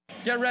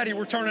Get ready,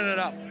 we're turning it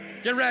up.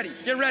 Get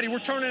ready, we're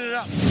turning it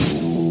up.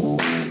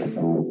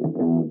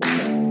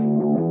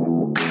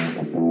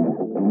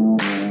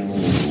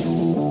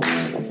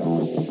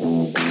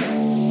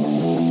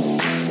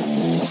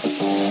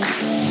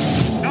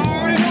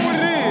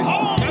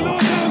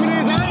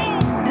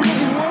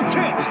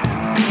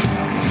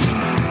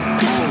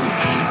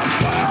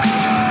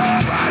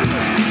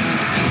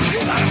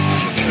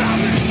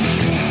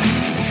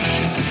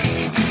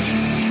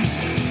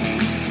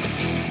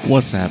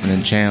 What's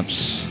happening,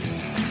 champs?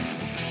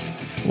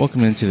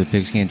 Welcome into the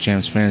Pigskin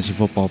Champs Fantasy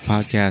Football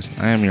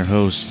Podcast. I am your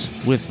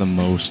host with the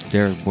most,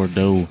 Derek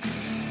Bordeaux. You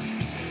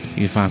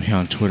can find me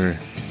on Twitter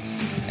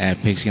at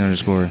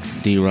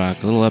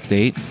Pigskin_DRock. A little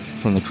update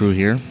from the crew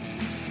here.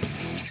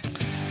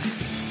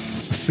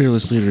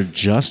 Fearless leader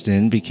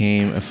Justin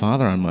became a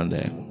father on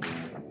Monday.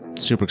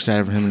 Super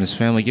excited for him and his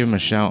family. Give him a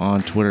shout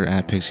on Twitter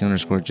at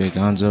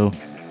Pigskin_JGonzo.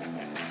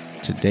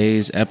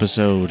 Today's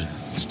episode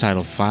is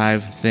titled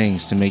 5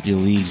 Things to Make Your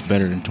Leagues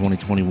Better in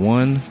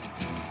 2021.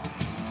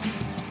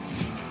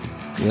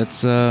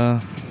 Let's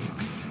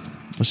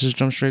just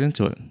jump straight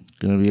into it.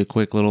 Gonna be a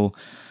quick little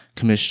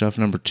commish stuff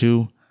number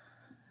 2.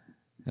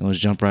 And let's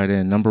jump right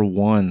in. Number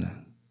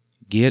 1,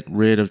 get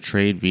rid of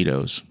trade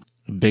vetoes.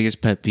 The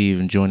biggest pet peeve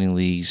in joining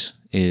leagues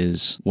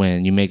is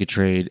when you make a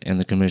trade and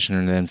the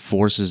commissioner then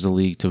forces the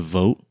league to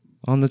vote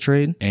on the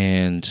trade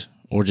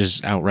or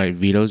just outright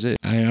vetoes it.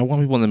 I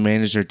want people to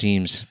manage their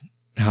teams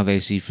how they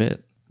see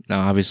fit.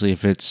 Now, obviously,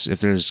 if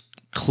there's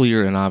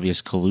clear and obvious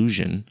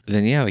collusion,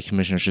 then yeah, the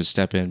commissioner should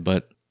step in.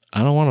 But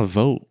I don't want to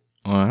vote.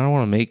 I don't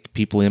want to make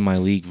people in my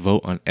league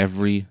vote on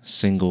every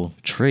single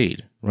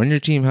trade. Run your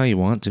team how you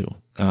want to.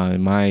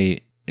 In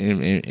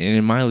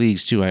my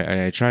leagues too,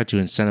 I try to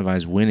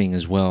incentivize winning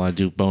as well. I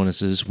do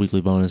bonuses, weekly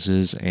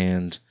bonuses,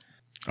 and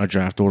our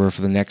draft order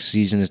for the next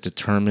season is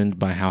determined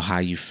by how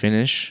high you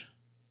finish,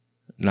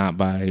 not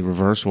by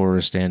reverse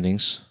order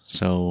standings.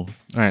 So, all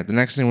right, the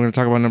next thing we're going to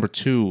talk about, number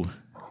 2,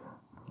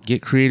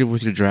 get creative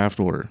with your draft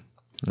order.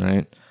 All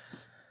right.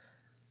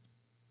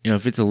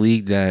 If it's a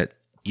league that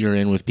you're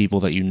in with people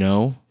that you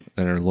know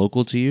that are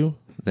local to you,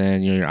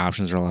 then your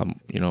options are a lot.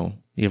 You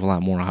have a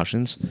lot more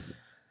options.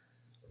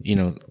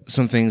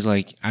 Some things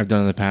like I've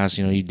done in the past.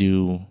 You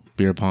do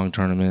beer pong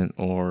tournament,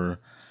 or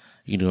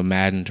you do a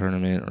Madden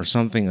tournament, or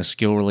something, a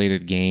skill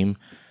related game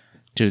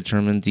to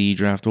determine the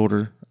draft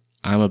order.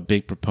 I'm a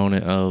big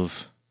proponent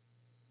of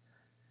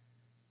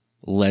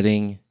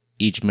letting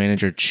each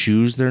manager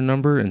choose their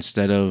number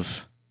instead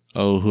of,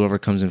 whoever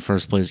comes in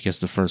first place gets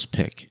the first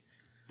pick.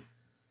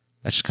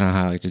 That's just kind of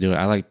how I like to do it.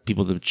 I like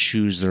people to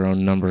choose their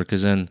own number,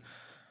 because then,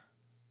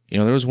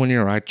 there was one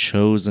year where I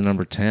chose the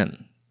number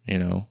 10,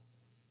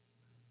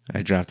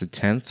 I drafted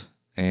 10th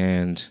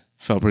and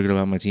felt pretty good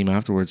about my team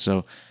afterwards.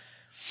 So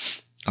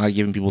I like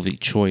giving people the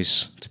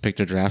choice to pick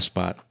their draft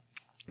spot.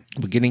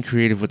 But getting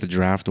creative with the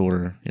draft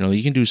order,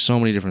 you can do so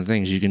many different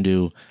things. You can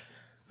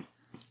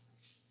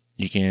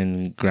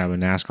grab a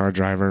NASCAR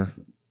driver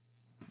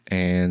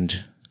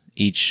and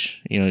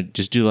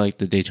just do like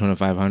the Daytona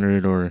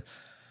 500 or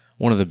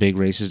one of the big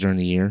races during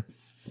the year.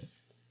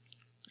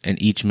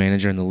 And each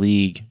manager in the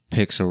league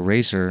picks a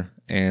racer,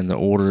 and the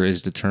order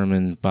is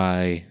determined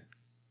by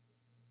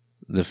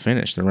the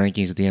finish, the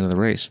rankings at the end of the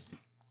race.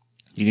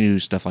 You can do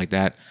stuff like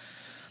that.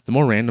 The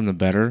more random, the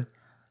better,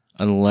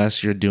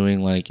 unless you're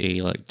doing like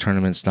a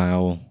tournament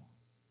style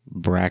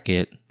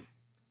bracket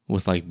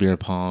with like beer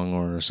pong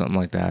or something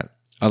like that.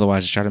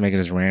 Otherwise, just try to make it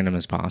as random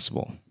as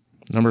possible.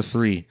 Number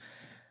 3,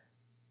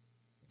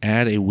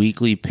 add a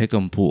weekly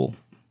pick'em pool.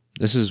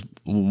 This is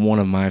one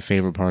of my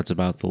favorite parts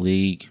about the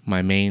league,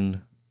 my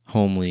main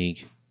home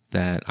league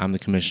that I'm the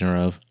commissioner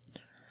of.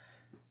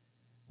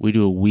 We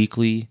do a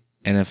weekly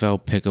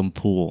NFL pick'em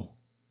pool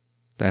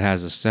that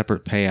has a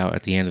separate payout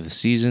at the end of the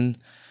season.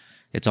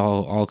 It's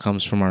all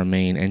comes from our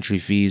main entry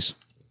fees.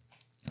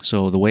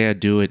 So the way I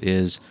do it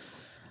is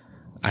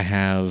I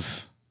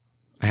have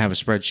a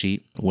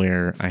spreadsheet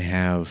where I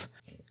have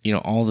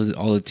all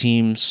the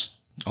teams,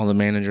 all the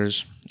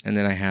managers, and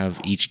then I have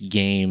each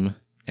game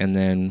and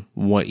then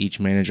what each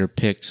manager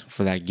picked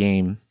for that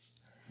game.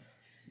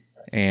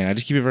 And I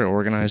just keep it very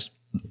organized.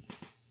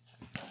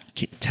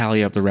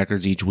 Tally up the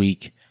records each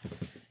week.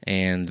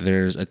 And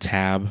there's a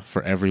tab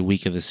for every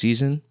week of the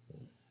season.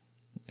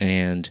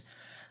 And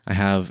I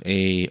have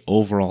a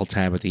overall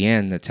tab at the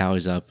end that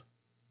tallies up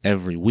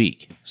every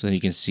week. So then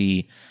you can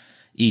see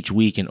each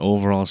week in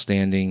overall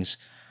standings.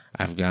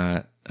 I've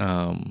got,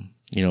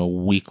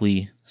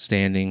 weekly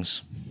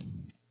standings.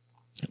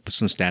 Put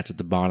some stats at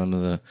the bottom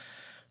of the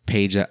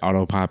page that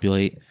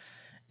auto-populate.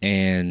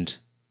 And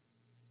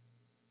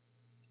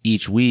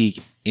each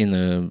week in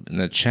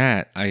the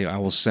chat, I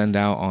will send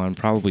out on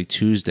probably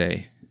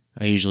Tuesday.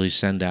 I usually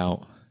send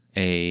out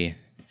a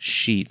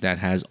sheet that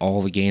has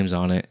all the games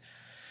on it,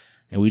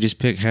 and we just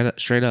pick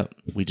straight up.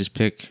 We just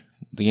pick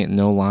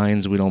no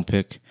lines. We don't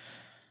pick,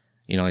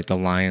 like the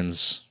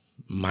Lions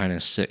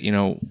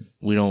 -6.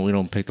 We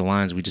don't pick the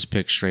lines. We just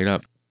pick straight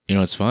up.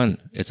 It's fun.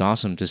 It's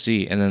awesome to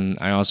see. And then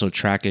I also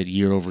track it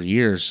year over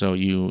year. So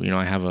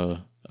I have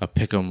a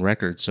pick'em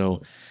record.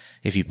 So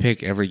if you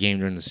pick every game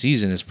during the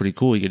season, it's pretty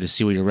cool. You get to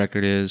see what your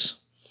record is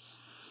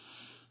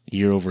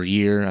year over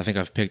year. I think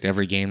I've picked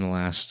every game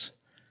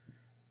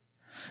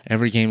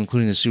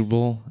including the Super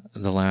Bowl,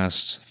 the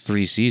last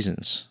 3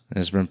 seasons. And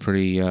it's been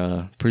pretty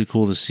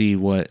cool to see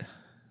what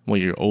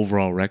your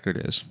overall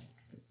record is.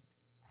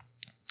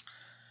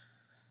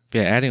 But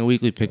yeah, adding a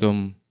weekly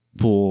pick'em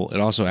pool, it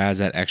also adds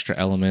that extra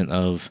element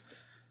of,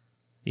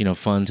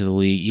 fun to the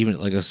league. Even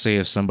like, let's say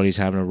if somebody's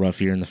having a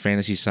rough year in the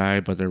fantasy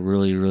side, but they're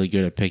really, really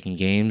good at picking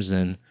games,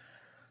 then,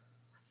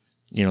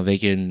 they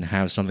can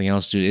have something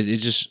else to do. It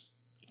just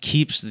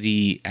keeps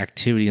the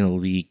activity in the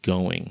league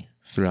going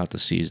throughout the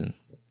season.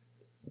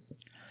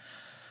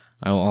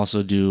 I will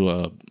also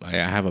I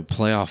have a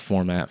playoff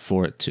format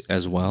for it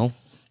as well,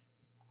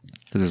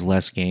 because there's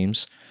less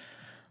games.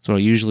 So what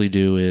I usually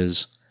do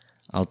is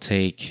I'll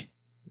take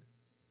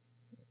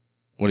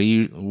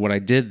what I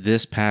did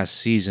this past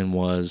season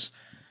was,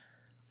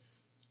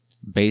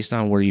 based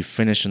on where you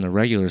finish in the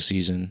regular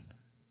season,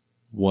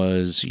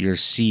 was your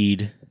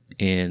seed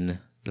in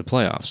the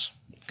playoffs.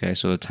 Okay,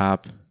 so the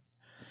top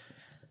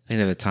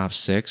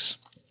 6,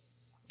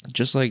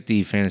 just like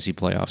the fantasy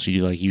playoffs, you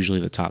do like usually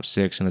the top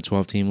 6 in a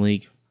 12-team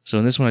league. So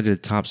in this one, I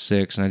did top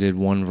 6, and I did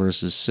 1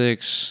 versus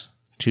 6,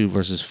 2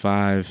 versus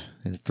 5,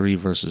 and 3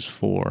 versus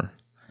 4.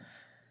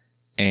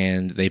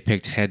 And they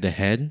picked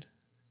head-to-head,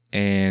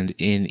 and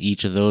in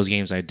each of those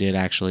games, I did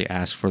actually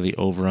ask for the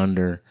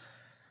over-under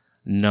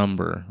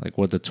number, like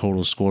what the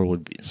total score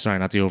would be. Sorry,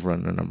 not the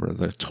over-under number,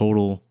 the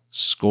total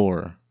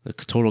score, the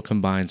total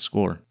combined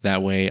score.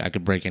 That way, I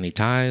could break any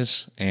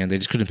ties, and they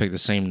just couldn't pick the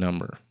same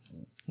number.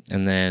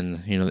 And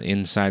then,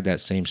 inside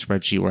that same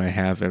spreadsheet where I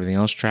have everything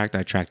else tracked,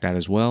 I track that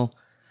as well.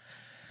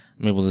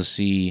 I'm able to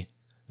see,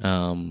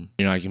 I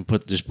can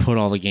put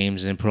all the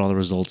games in, put all the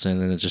results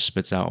in, and it just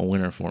spits out a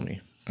winner for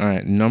me. All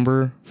right,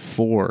 number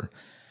 4,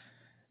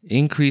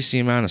 increase the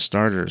amount of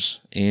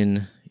starters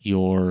in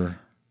your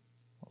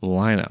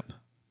lineup.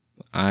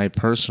 I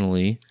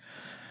personally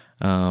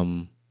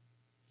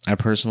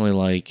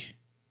like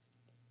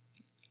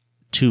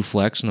 2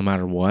 flex no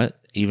matter what,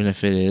 even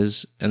if it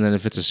is, and then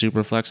if it's a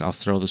super flex, I'll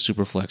throw the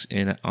super flex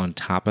in on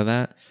top of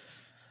that.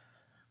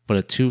 But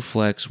a 2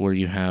 flex where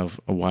you have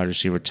a wide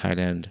receiver, tight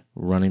end,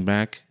 running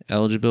back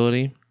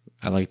eligibility,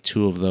 I like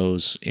 2 of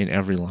those in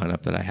every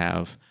lineup that I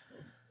have.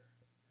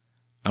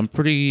 I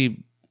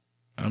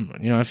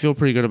feel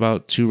pretty good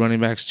about 2 running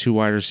backs, 2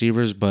 wide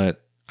receivers,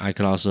 but I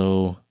could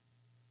also,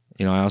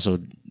 I also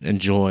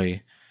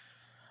enjoy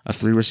a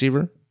 3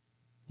 receiver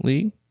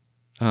league.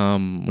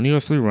 When you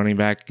have 3 running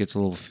back, it gets a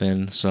little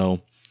thin,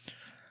 so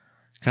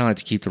kind of like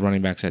to keep the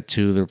running backs at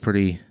 2.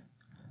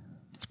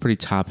 It's a pretty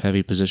top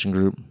heavy position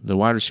group. The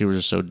wide receivers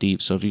are so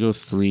deep, so if you go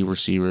 3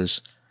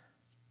 receivers,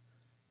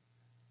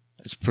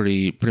 it's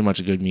pretty much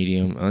a good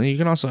medium. And you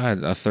can also add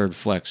a 3rd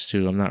flex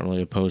too. I'm not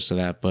really opposed to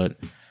that, but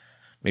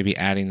maybe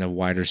adding the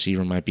wide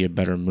receiver might be a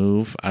better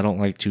move. I don't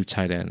like 2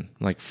 tight end,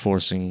 like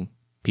forcing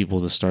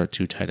people to start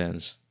 2 tight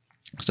ends.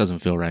 It doesn't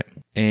feel right.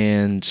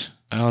 And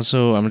I'm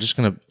just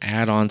going to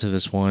add on to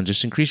this one,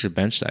 just increase your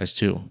bench size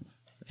too.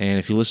 And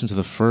if you listen to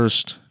the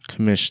first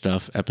commish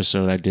stuff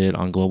episode I did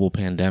on global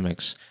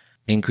pandemics,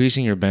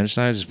 increasing your bench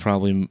size is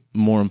probably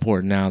more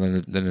important now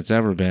than it's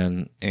ever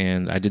been.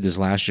 And I did this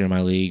last year in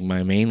my league.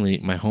 My main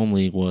league, my home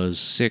league, was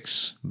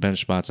 6 bench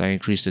spots. I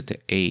increased it to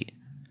 8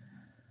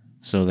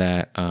 so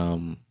that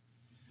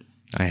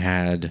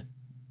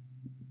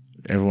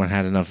everyone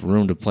had enough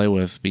room to play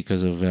with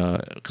because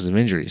of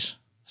injuries.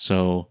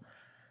 So,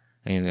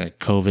 and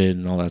COVID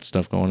and all that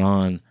stuff going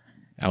on,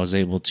 I was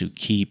able to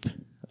keep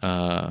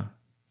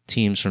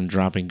teams from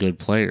dropping good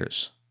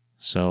players.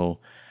 So,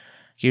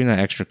 giving that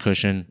extra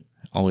cushion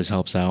always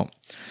helps out.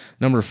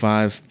 Number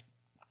 5,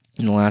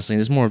 and the last thing,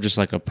 this is more of just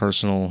like a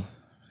personal,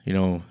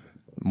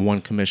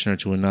 one commissioner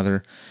to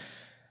another.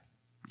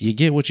 You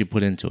get what you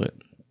put into it.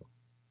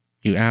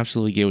 You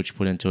absolutely get what you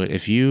put into it.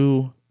 If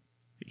you,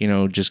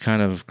 just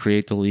kind of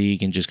create the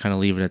league and just kind of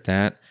leave it at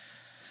that,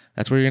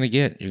 that's what you're going to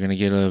get. You're going to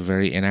get a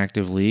very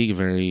inactive league, a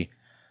very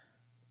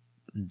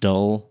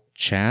dull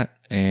chat,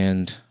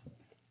 and,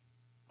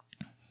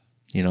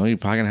 you're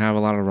probably going to have a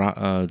lot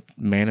of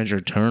manager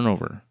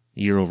turnover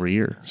year over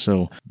year.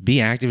 So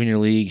be active in your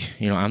league.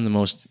 I am the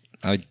most,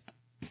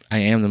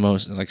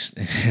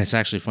 it's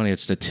actually funny,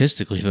 it's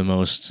statistically the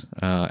most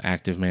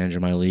active manager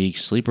in my league.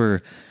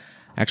 Sleeper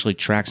actually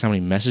tracks how many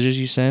messages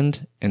you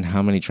send and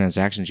how many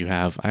transactions you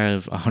have. I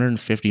have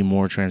 150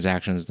 more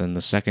transactions than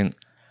the second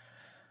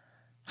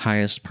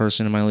highest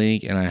person in my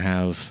league, and I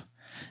have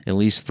at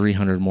least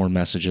 300 more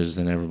messages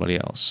than everybody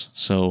else.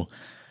 So,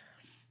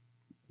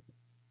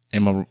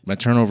 and my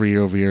turnover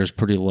year over year is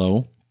pretty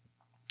low.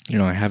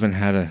 I've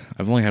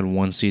only had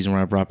 1 season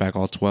where I brought back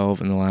all 12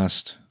 in the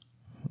last,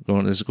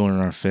 this is going in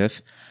our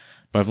 5th,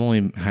 but I've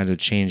only had to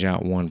change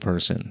out 1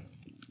 person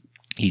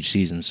each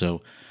season.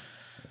 So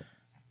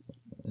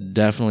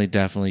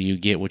definitely you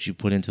get what you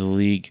put into the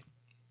league.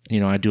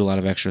 I do a lot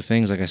of extra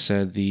things. Like I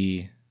said,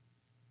 the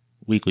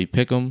weekly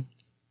pick'em,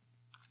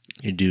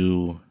 you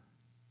do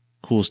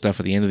cool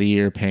stuff at the end of the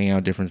year, paying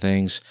out different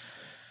things.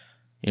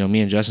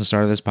 me and Justin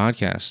started this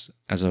podcast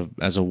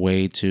as a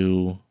way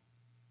to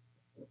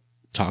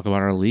talk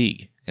about our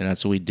league, and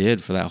that's what we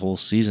did for that whole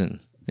season.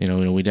 We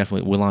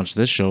launched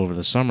this show over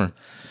the summer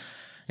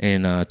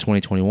in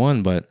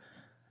 2021, but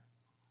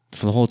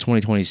for the whole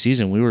 2020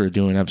 season, we were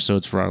doing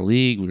episodes for our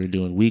league. We were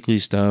doing weekly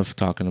stuff,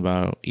 talking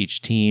about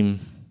each team,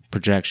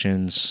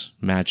 projections,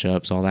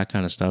 matchups, all that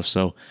kind of stuff.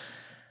 So,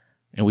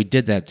 and we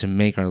did that to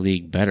make our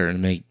league better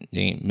and make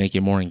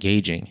it more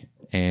engaging.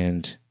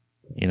 And,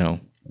 you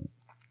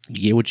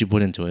get what you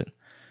put into it.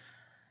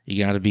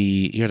 You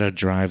gotta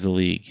drive the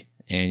league,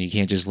 and you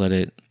can't just let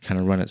it kind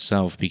of run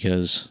itself,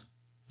 because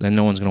then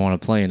no one's going to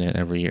want to play in it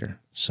every year.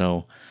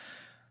 So,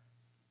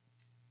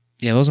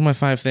 yeah, those are my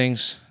 5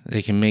 things.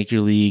 They can make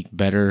your league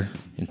better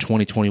in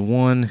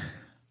 2021.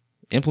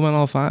 Implement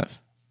all 5,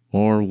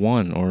 or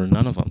 1, or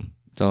none of them.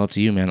 It's all up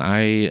to you, man.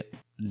 I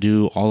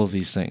do all of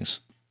these things.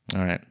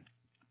 All right.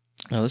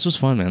 Now, this was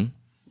fun, man.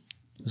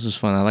 This was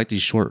fun. I like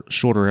these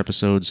shorter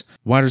episodes.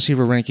 Wide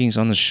receiver rankings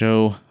on the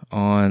show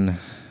on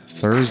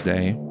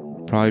Thursday.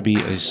 Probably be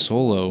a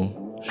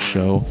solo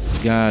show.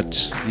 Got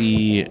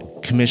the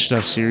Commish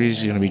Stuff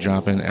series going to be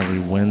dropping every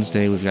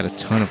Wednesday. We've got a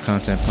ton of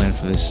content planned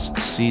for this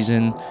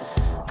season.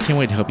 Can't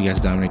wait to help you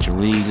guys dominate your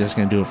leagues. That's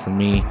going to do it for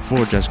me.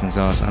 For Jess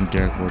Gonzalez, I'm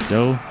Derek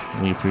Bordeaux.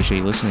 We appreciate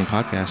you listening to the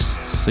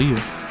podcast. See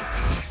you.